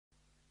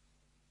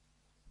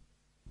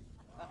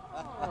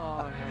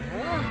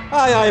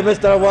Aye,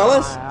 Mr.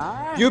 Wallace.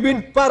 Aye. You've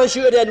been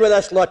parachuted in with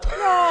us lot.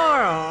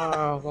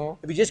 No.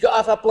 Have you just got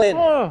off a plane?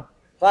 Oh.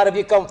 Far have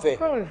you come for?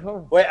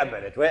 Oh. Wait a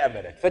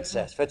minute. Fitz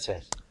says.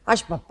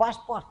 That's my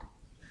passport.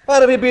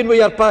 Where have you been with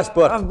your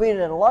passport? I've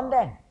been in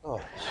London.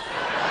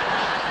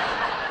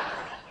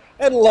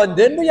 In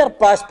London with your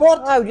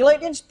passport? Would you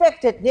like to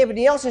inspect it?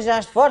 Nobody else has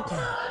asked for it.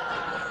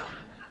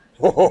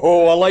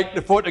 Oh, I like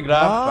the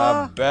photograph.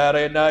 Ah. A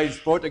very nice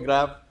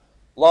photograph.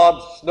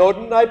 Lord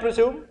Snowden, I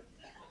presume?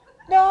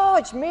 No,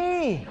 it's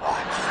me.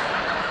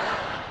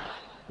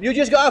 You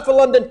just got off a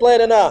London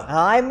plane now?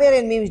 Aye, Mary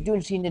and me was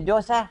doing seeing the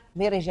daughter.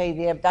 Mary's out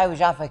there, but I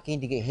was off keen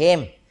to get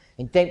home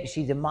in time to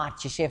see the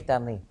match this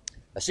afternoon.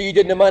 I see you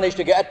didn't manage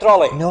to get a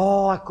trolley.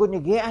 No, I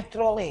couldn't get a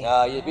trolley.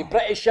 You'd be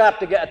pretty sharp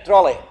to get a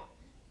trolley.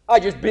 I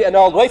just beat an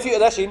old wifey to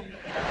this in.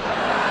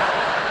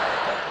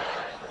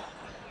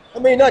 I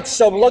mean, that's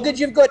some luggage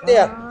you've got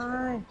there.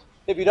 Aye.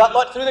 Have you that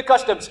lot through the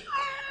customs?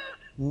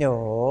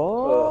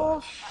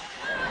 No.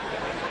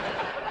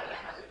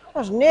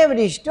 There's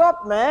nobody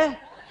stopped me.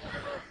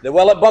 The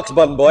well at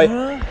Bucksburn, boy.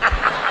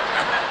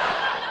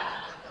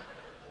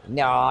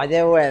 No,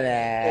 they were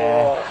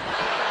there.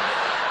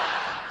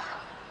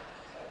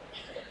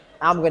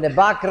 I'm going to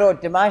back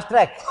road to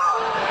Maastricht.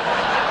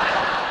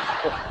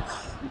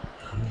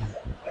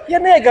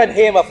 You're not going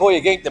home before you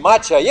get the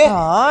match, are you?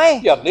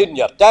 Aye. You're needing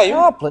your time.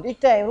 Oh, plenty of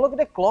time. Look at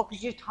the clock.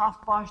 It's just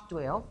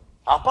 12:30.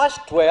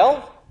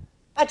 12:30?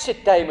 That's the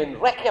time in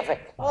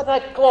Reykjavik. Oh,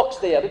 that clock's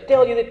there. They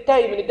tell you the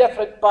time in the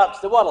different parts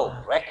of the world.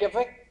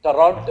 Reykjavik,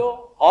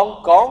 Toronto,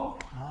 Hong Kong.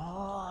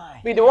 Aye.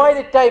 I mean, the way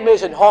the time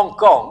is in Hong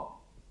Kong,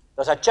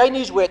 there's a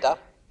Chinese waiter.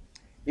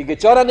 He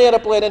gets on an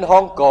aeroplane in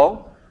Hong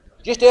Kong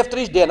just after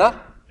his dinner.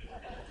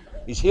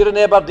 He's here in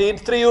Aberdeen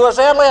 3 hours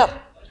earlier.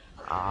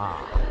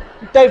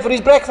 Time for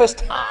his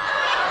breakfast.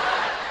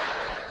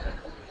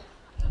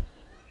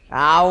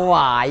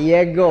 Why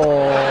you go?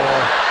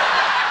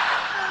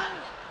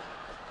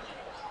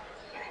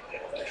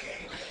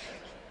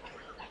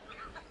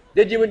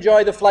 Did you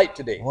enjoy the flight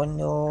today? Oh,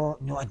 no,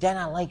 I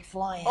didn't like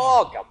flying.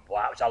 Oh, God,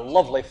 wow, it was a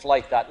lovely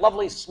flight, that.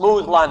 Lovely,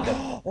 smooth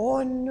landing.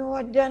 Oh, no,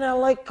 I didn't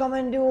like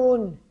coming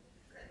down.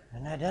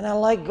 And I didn't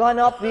like going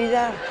up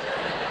either.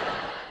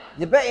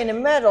 The bit in the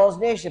middle's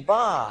not so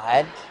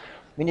bad.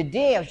 I mean, the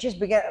day, I was just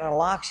beginning to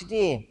relax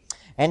today.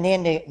 And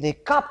then the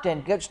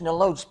captain gets in the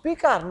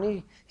loudspeaker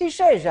and he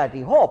says that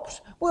he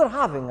hopes we're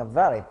having a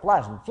very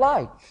pleasant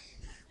flight.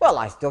 Well,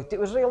 I thought it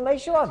was a real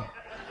nice one.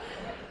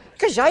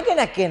 Because I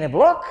didn't get a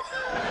block.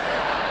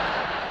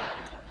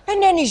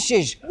 And then he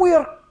says,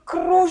 we're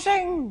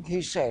cruising,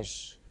 he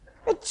says.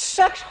 It's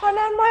 600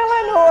 miles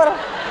an hour.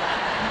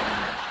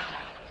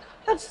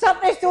 That's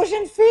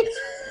 30,000 feet.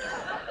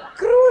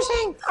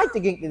 Cruising. I had to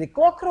get into the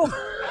clock room.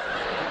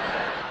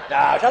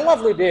 Nah, it's a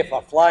lovely day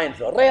for flying,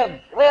 so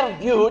rare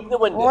view out the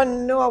window. Oh,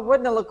 no, I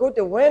wouldn't look out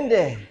the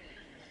window.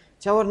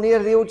 It's over near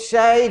the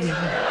outside.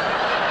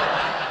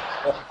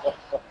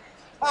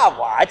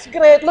 Wow, it's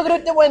great. Look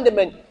out the window,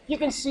 man. You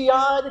can see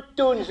all the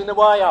tunes in the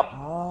way up.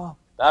 Oh.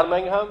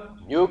 Birmingham,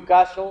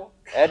 Newcastle,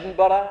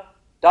 Edinburgh,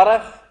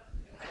 Durham.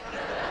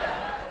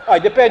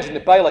 It depends on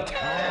the pilot.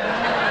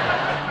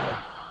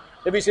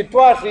 If he said 2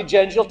 or 3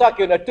 gens, he'll take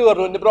you on a tour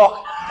around the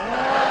block.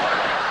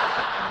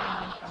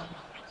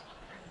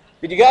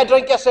 Did you get a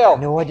drink yourself?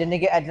 No, I didn't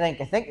get a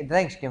drink. I think the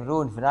drinks came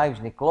round when I was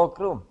in the cloak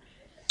room.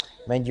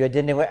 Mind you, I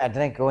didn't get a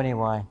drink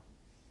anyway.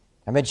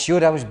 I made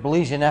sure I was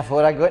blazing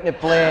before I got in the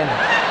plane.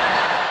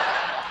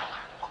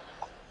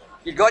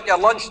 You got your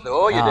lunch,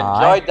 though. You'd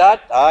Aye. enjoyed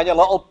that. Your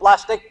little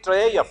plastic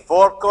tray, your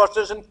 4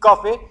 courses and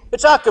coffee.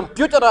 It's all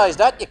computerised,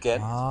 that you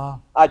can.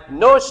 At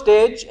no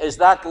stage is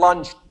that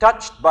lunch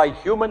touched by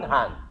human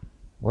hand.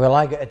 Well,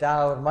 I got it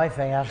all over my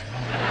fingers.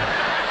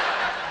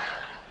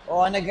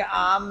 Oh, and I got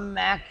all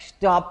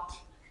mixed up.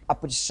 I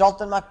put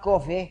salt in my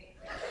coffee.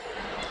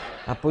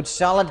 I put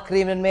salad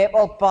cream in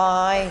maple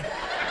pie.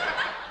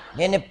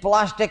 Then the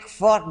plastic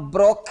fork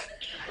broke.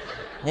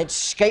 And it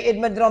skited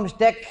my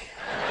drumstick.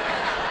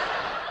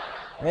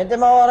 Went to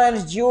my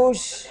orange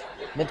juice.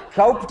 And it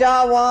coped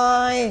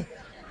away.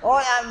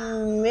 What a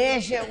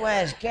mess it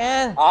was,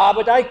 Ken.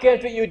 But I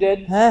can't what you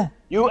did. Huh?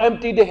 You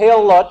emptied the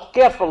whole lot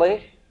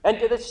carefully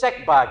into the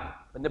sick bag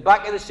in the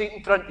back of the seat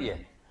in front of you.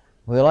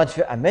 Well, that's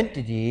what I meant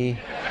to do.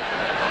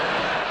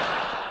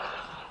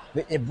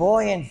 But the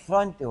boy in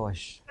front of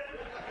us,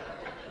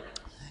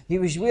 he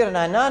was wearing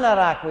an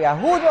anorak with a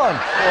hood on.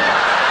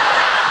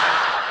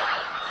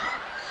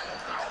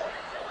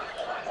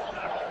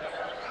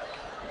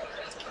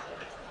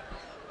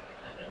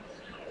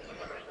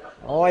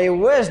 Oh, he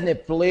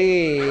wasn't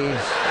pleased.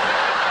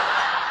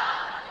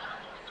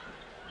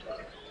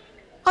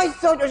 I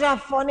thought it was a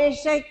funny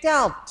sight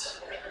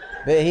out.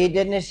 But he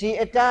didn't see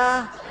it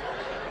all.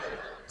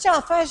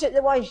 Tough, is it,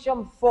 the way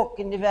some folk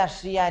in the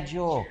verse see a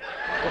joke?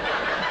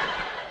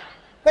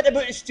 What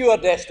about the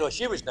stewardess, though?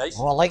 She was nice.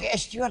 Oh, like a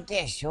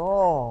stewardess,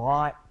 oh,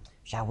 right.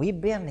 So we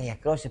barely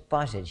across the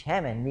passage,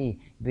 him and me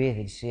both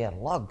had share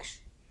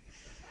lugs.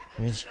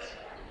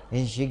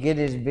 And she get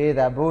his bathe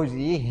a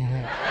boozy.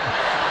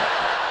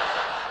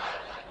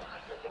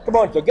 Come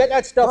on, so get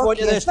that stuff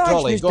onto this thanks,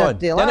 trolley. Mr. Go on.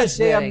 Dale, Then I that's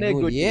say I'm very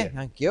no good to yeah, you.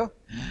 thank you.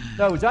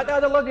 Now, is that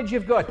all the luggage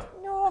you've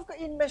got? No, I've got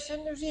you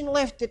missing. There's one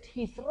left at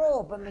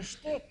Heathrow by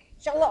mistake.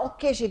 It's a little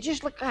case you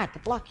just look at, the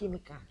black in the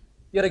car.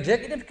 Your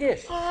executive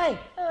case? Aye.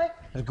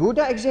 There's good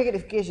at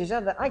executive cases,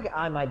 aren't there? I get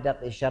all my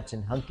dirty shirts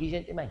and hunkies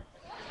into mine.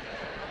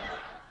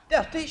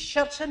 Dirty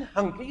shirts and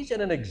hunkies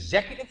in an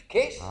executive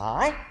case?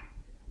 Aye.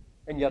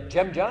 And your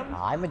Jim Jam?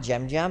 Aye, my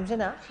Jim Jams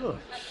and that.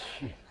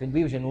 When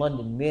we was in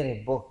London,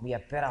 Mary bought me a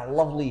pair of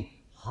lovely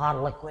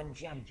Harlequin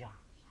Jim Jams.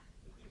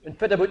 And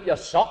put about your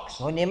socks?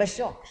 No name of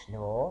socks,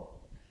 no.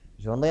 I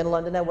was only in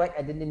London a week,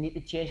 I didn't need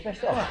to change my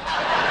socks.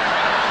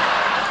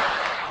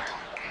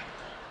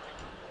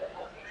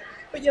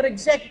 But your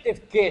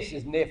executive case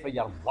isn't there for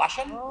your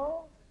washing.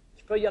 Oh.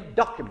 It's for your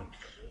documents,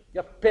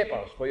 your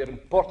papers for your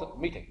important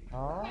meeting.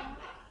 Oh.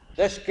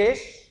 This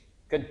case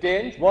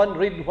contains one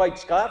red and white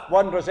scarf,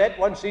 one rosette,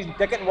 one season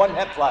ticket, and one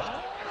hip flask.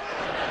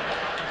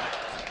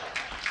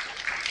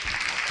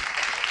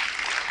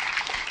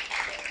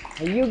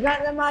 Have you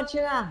got the match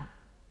of that?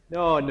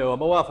 No,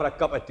 I'm away for a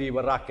cup of tea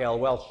with Raquel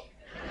Welch.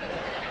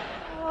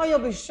 Oh, you'll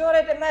be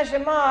sorry to miss a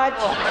match.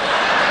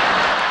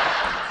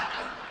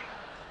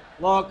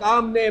 Look,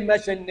 I'm no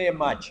missing no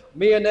match.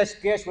 Me in this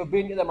case, we've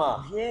been to the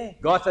match. Yeah.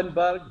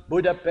 Gothenburg,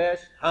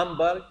 Budapest,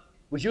 Hamburg.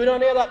 Was you on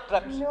any of that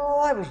trips? No,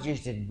 I was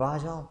just in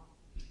Basel.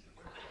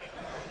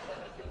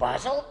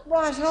 Basel?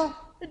 Basel?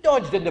 The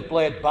Dodge didn't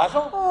play at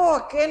Basel. Oh,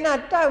 okay,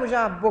 that was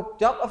all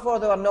booked up before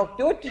they were knocked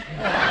out.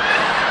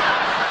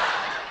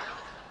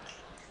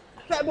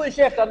 What about this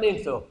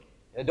afternoon, though?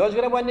 The Dodge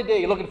going to win the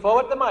day. You looking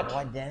forward to the match? Oh,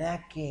 I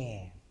didn't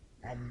care.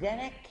 I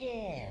didn't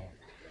care.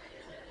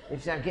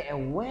 If they're getting a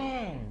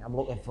win, I'm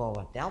looking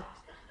forward to it.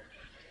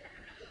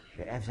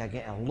 But if they're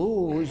getting a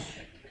lose,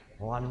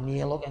 well, I'm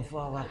near looking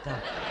forward to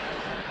it.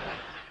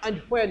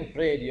 And when,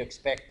 pray, do you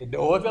expect to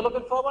know if you're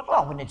looking forward to it?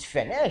 Oh, when it's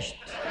finished.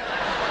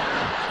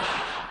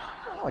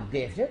 Oh,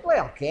 definitely,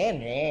 I'll come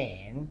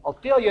then. I'll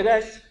tell you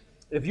this.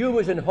 If you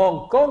was in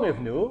Hong Kong, if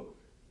no,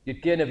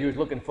 you'd ken if you was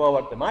looking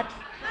forward to the match.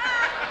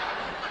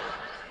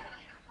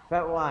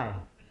 But why?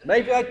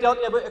 Maybe I tell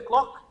you about the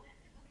clock.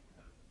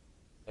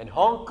 In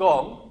Hong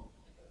Kong,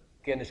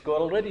 can the score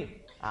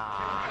already?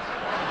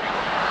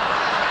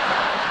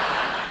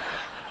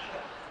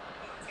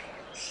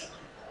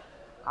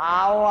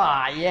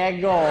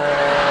 You go.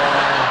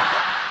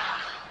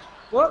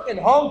 Look, in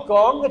Hong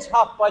Kong, it's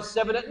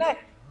 7:30 at night.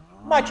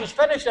 Match is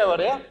finished over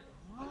there.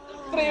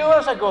 3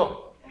 hours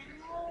ago.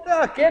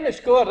 Yeah, I can the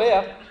score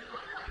there.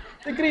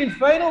 The green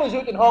final is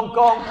out in Hong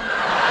Kong.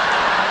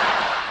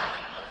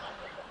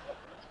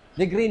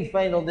 The green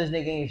final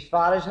doesn't go as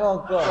far as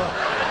Hong Kong.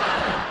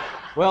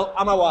 Well,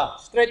 I'm away.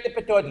 Straight to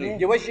Pittodrie.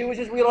 You wish you was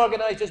as well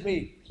organised as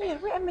me. Wait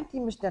a minute,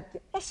 Mr.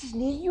 This is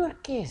not your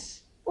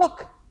case.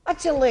 Look,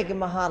 that's a leg of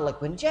my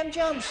Harlequin Jim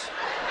Jams.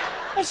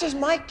 This is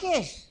my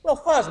case. Well,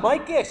 far's my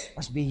case.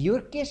 Must be your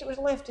case it was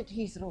left at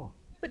Heathrow.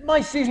 But my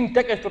season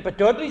tickets for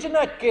Pittodrie's in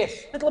that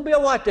case. It'll be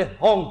away to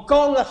Hong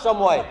Kong or some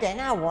way. Then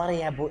I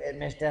worry about it,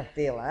 Mr.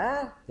 Taylor,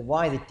 huh? The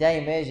way the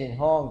time is in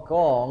Hong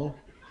Kong,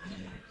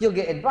 you'll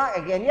get it back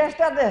again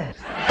yesterday.